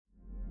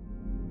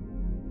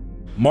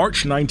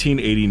March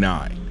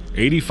 1989,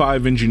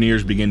 85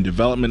 engineers began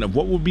development of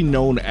what would be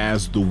known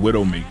as the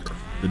Widowmaker,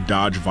 the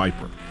Dodge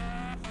Viper.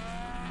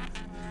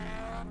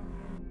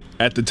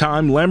 At the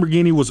time,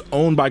 Lamborghini was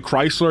owned by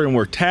Chrysler and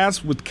were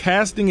tasked with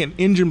casting an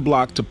engine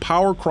block to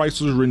power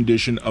Chrysler's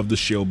rendition of the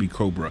Shelby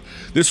Cobra.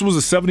 This was a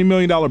 $70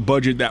 million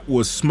budget that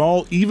was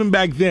small even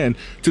back then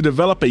to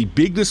develop a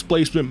big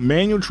displacement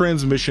manual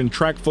transmission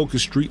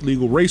track-focused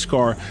street-legal race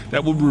car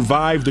that would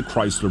revive the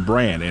Chrysler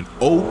brand, and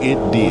oh,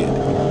 it did.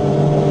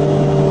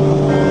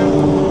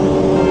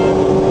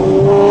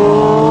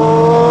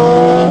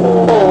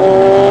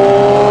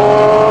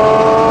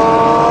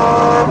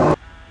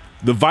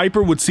 The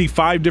Viper would see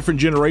 5 different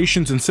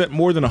generations and set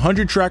more than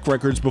 100 track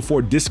records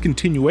before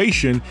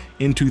discontinuation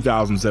in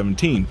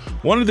 2017.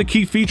 One of the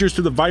key features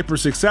to the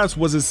Viper's success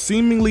was its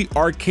seemingly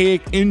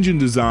archaic engine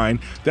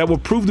design that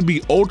would prove to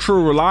be ultra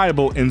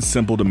reliable and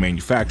simple to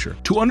manufacture.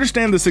 To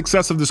understand the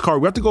success of this car,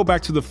 we have to go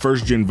back to the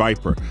first-gen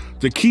Viper.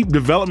 To keep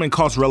development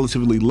costs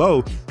relatively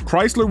low,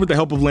 Chrysler, with the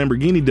help of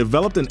Lamborghini,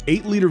 developed an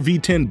 8-liter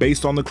V10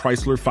 based on the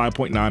Chrysler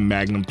 5.9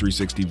 Magnum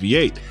 360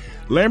 V8.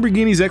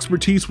 Lamborghini's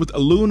expertise with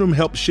aluminum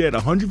helped shed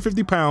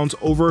 150 pounds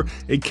over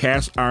a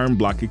cast iron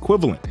block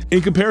equivalent.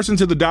 In comparison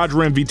to the Dodge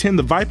Ram V10,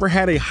 the Viper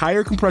had a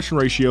higher compression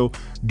ratio,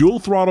 dual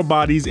throttle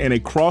bodies, and a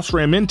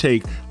cross-ram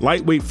intake,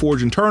 lightweight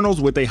forged internals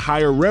with a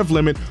higher rev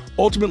limit,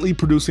 ultimately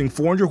producing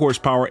 400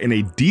 horsepower and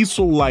a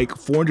diesel-like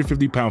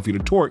 450 pound-feet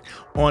of torque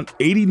on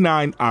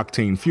 89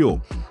 octane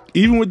fuel.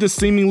 Even with this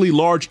seemingly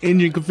large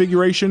engine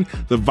configuration,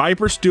 the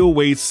Viper still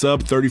weighed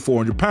sub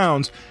 3,400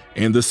 pounds,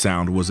 and the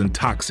sound was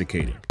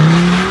intoxicating.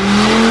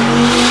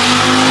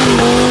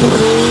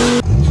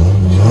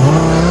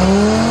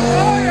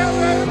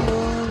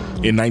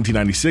 In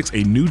 1996,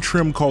 a new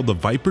trim called the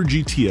Viper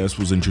GTS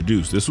was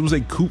introduced. This was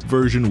a coupe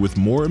version with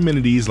more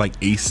amenities like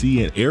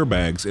AC and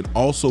airbags and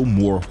also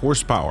more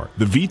horsepower.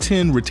 The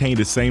V10 retained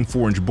the same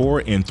 4-inch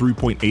bore and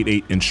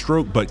 3.88-inch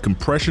stroke, but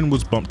compression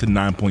was bumped to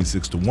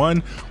 9.6 to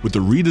 1 with the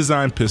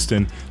redesigned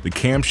piston. The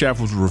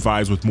camshaft was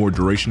revised with more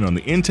duration on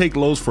the intake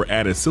loads for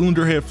added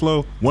cylinder head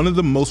flow. One of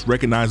the most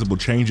recognizable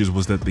changes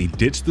was that they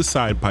ditched the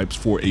side pipes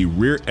for a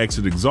rear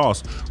exit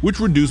exhaust, which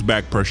reduced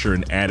back pressure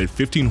and added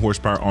 15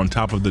 horsepower on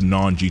top of the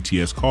non-GTS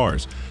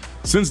cars.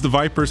 Since the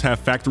Vipers have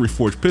factory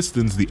forged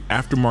pistons, the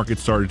aftermarket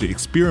started to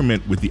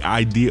experiment with the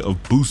idea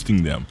of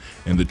boosting them,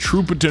 and the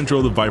true potential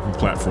of the Viper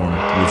platform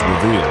was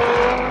revealed.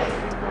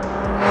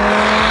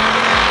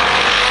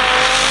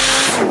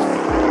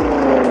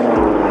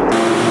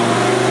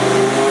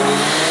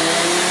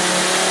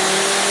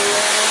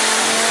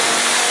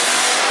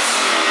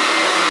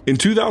 In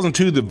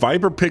 2002, the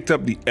Viper picked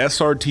up the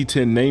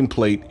SRT10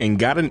 nameplate and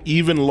got an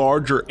even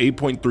larger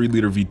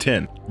 8.3-liter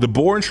V10. The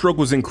bore and stroke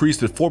was increased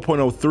to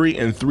 4.03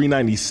 and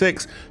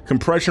 396.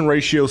 Compression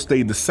ratio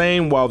stayed the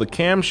same, while the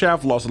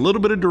camshaft lost a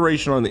little bit of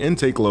duration on the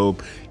intake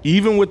lobe.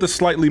 Even with the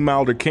slightly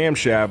milder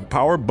camshaft,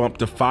 power bumped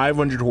to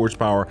 500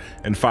 horsepower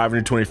and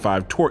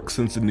 525 torque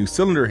since the new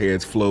cylinder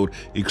heads flowed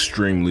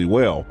extremely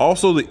well.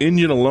 Also, the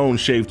engine alone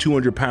shaved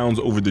 200 pounds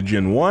over the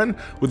Gen 1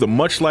 with a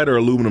much lighter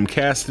aluminum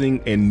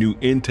casting and new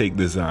intake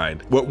design.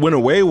 What went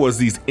away was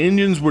these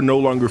engines were no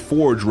longer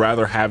forged,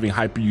 rather having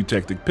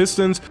hypereutectic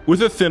pistons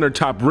with a thinner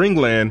top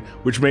ringland,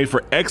 which made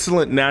for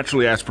excellent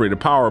naturally aspirated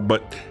power,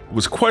 but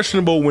was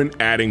questionable when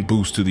adding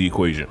boost to the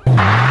equation.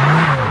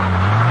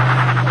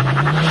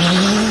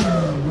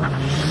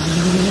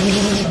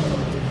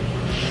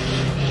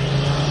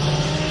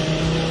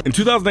 In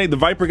 2008, the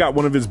Viper got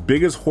one of its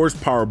biggest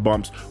horsepower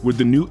bumps with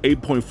the new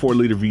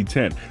 8.4-liter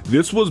V10.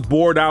 This was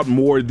bored out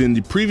more than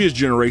the previous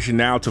generation,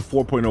 now to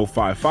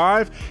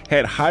 4.055,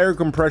 had higher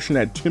compression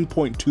at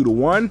 10.2 to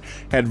 1,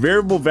 had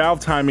variable valve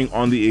timing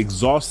on the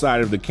exhaust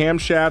side of the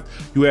camshaft.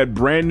 You had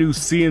brand new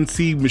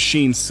CNC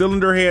machine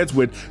cylinder heads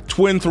with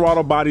twin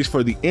throttle bodies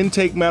for the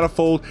intake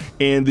manifold,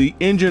 and the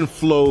engine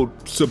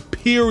flowed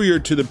superior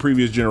to the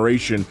previous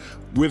generation,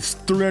 with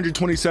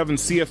 327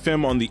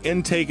 CFM on the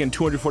intake and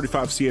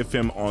 245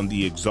 CFM on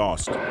the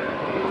exhaust.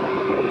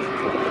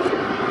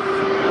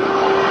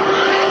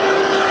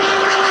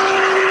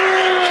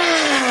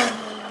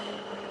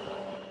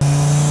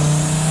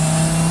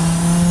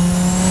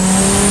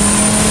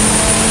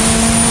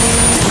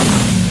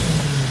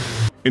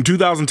 In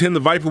 2010, the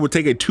Viper would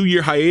take a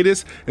 2-year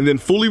hiatus and then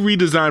fully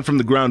redesign from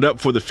the ground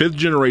up for the 5th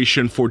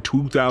generation for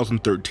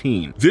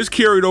 2013. This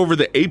carried over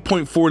the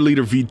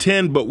 8.4-liter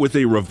V10, but with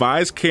a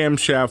revised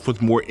camshaft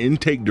with more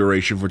intake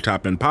duration for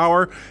top-end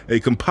power, a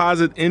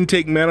composite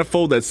intake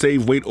manifold that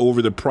saved weight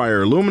over the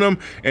prior aluminum,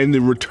 and the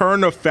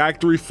return of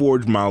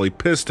factory-forged Molle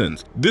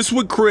pistons. This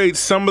would create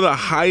some of the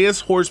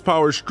highest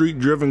horsepower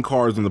street-driven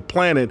cars on the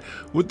planet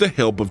with the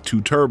help of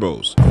 2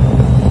 turbos.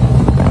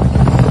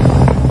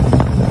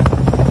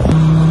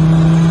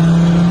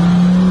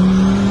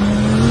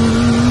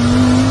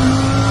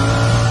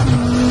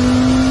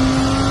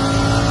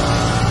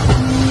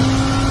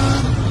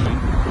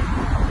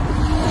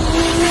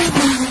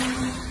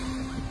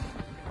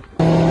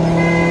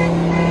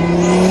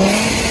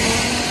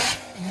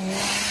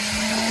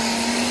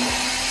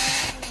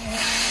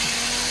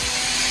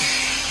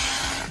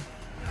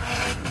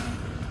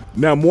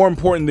 Now, more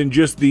important than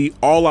just the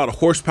all-out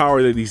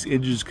horsepower that these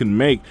engines can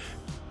make,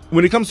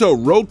 when it comes to a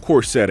road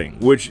course setting,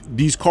 which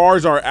these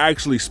cars are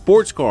actually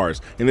sports cars,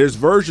 and there's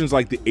versions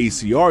like the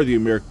ACR, the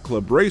American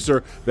Club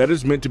Racer, that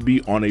is meant to be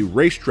on a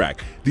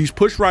racetrack. These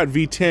pushrod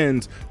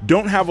V10s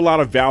don't have a lot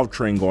of valve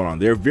train going on.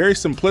 They're very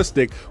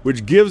simplistic,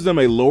 which gives them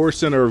a lower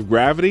center of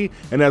gravity,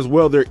 and as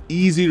well, they're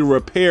easy to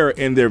repair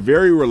and they're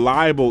very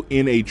reliable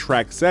in a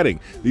track setting.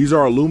 These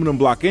are aluminum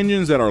block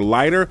engines that are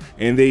lighter,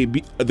 and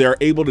they're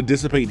able to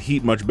dissipate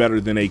heat much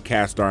better than a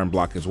cast iron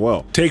block as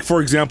well. Take,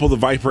 for example, the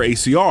Viper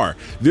ACR.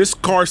 This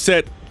car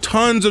set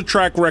tons of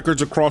track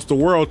records across the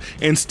world,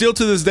 and still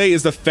to this day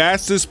is the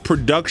fastest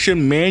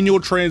production manual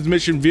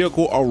transmission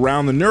vehicle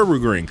around the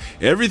Nürburgring.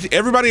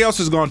 Everybody else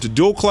has gone to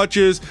dual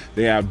clutches.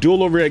 They have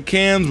dual overhead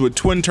cams with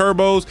twin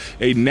turbos,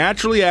 a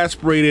naturally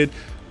aspirated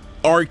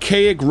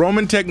archaic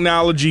Roman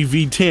technology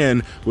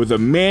V10 with a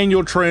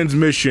manual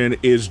transmission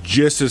is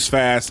just as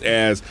fast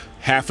as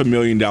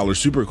 $500,000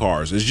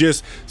 supercars. It's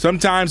just,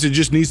 sometimes it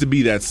just needs to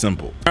be that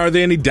simple. Are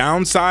there any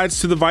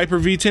downsides to the Viper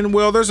V10?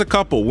 Well, there's a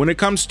couple. When it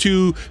comes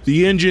to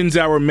the engines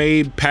that were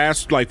made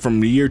past, like from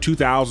the year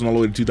 2000 all the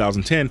way to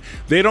 2010,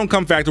 they don't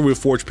come factored with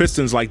forged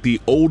pistons like the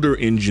older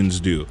engines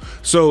do.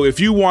 So if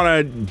you want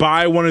to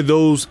buy one of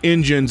those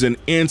engines and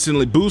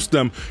instantly boost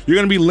them, you're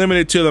going to be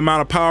limited to the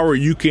amount of power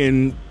you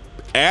can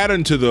add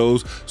into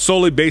those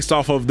solely based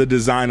off of the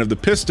design of the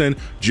piston,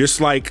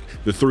 just like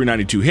the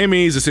 392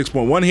 Hemis, the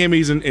 6.1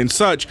 Hemis, and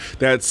such.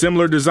 That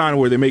similar design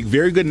where they make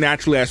very good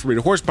naturally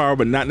aspirated horsepower,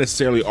 but not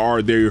necessarily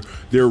are they're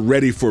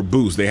ready for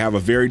boost. They have a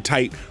very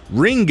tight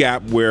ring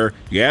gap where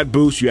you add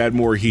boost, you add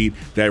more heat,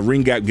 that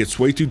ring gap gets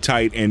way too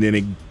tight, and then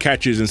it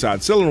catches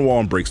inside the cylinder wall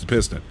and breaks the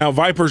piston. Now,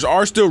 Vipers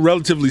are still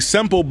relatively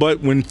simple,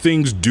 but when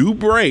things do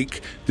break,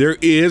 there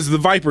is the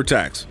Viper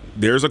tax.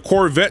 There's a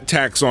Corvette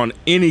tax on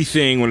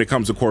anything when it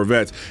comes to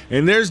Corvettes,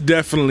 and there's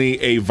definitely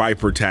a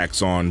Viper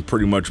tax on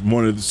pretty much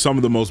some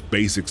of the most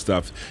basic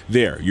stuff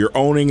there. You're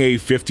owning a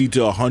 $50,000 to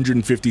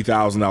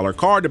 $150,000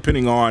 car,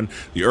 depending on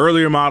the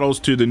earlier models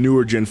to the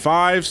newer Gen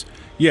 5s.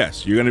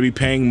 Yes, you're going to be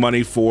paying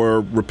money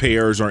for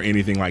repairs or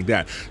anything like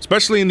that,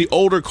 especially in the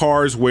older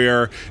cars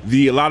where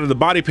a lot of the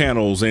body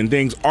panels and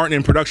things aren't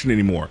in production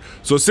anymore.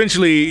 So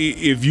essentially,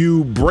 if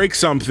you break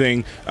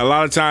something, a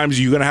lot of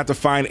times you're going to have to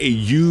find a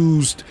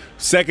used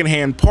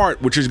secondhand part,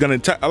 which is going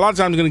to a lot of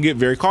times going to get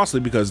very costly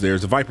because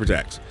there's a Viper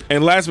tax.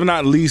 And last but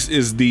not least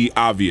is the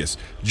obvious.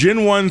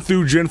 Gen 1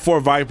 through Gen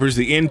 4 Vipers,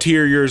 the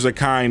interiors are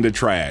kind of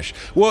trash.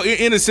 Well,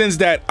 in a sense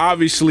that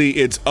obviously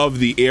it's of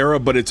the era,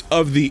 but it's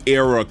of the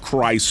era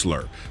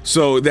Chrysler.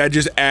 So that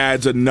just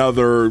adds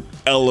another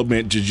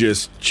element to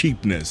just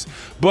cheapness.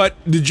 But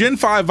the Gen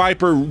 5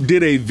 Viper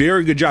did a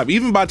very good job.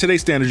 Even by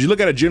today's standards, you look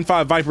at a Gen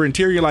 5 Viper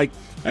interior, you're like,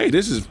 hey,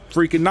 this is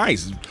freaking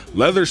nice.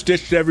 Leather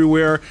stitched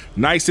everywhere,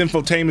 nice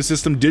infotainment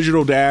system,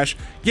 digital dash.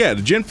 Yeah,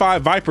 the Gen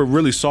 5 Viper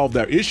really solved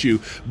that issue.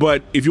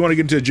 But if you want to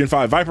get into a Gen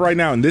 5 Viper right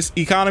now in this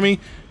economy,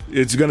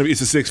 it's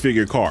a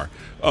six-figure car.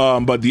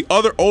 But the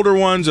other older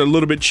ones are a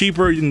little bit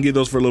cheaper. You can get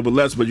those for a little bit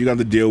less, but you got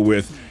to deal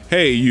with,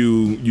 hey,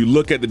 you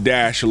look at the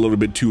dash a little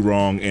bit too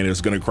wrong and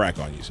it's going to crack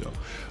on you. So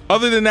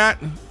other than that,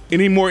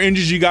 any more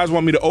engines you guys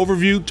want me to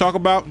overview, talk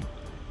about,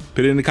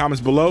 put it in the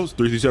comments below. It's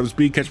 337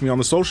 Speed. Catch me on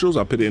the socials.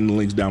 I'll put it in the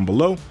links down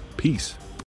below. Peace.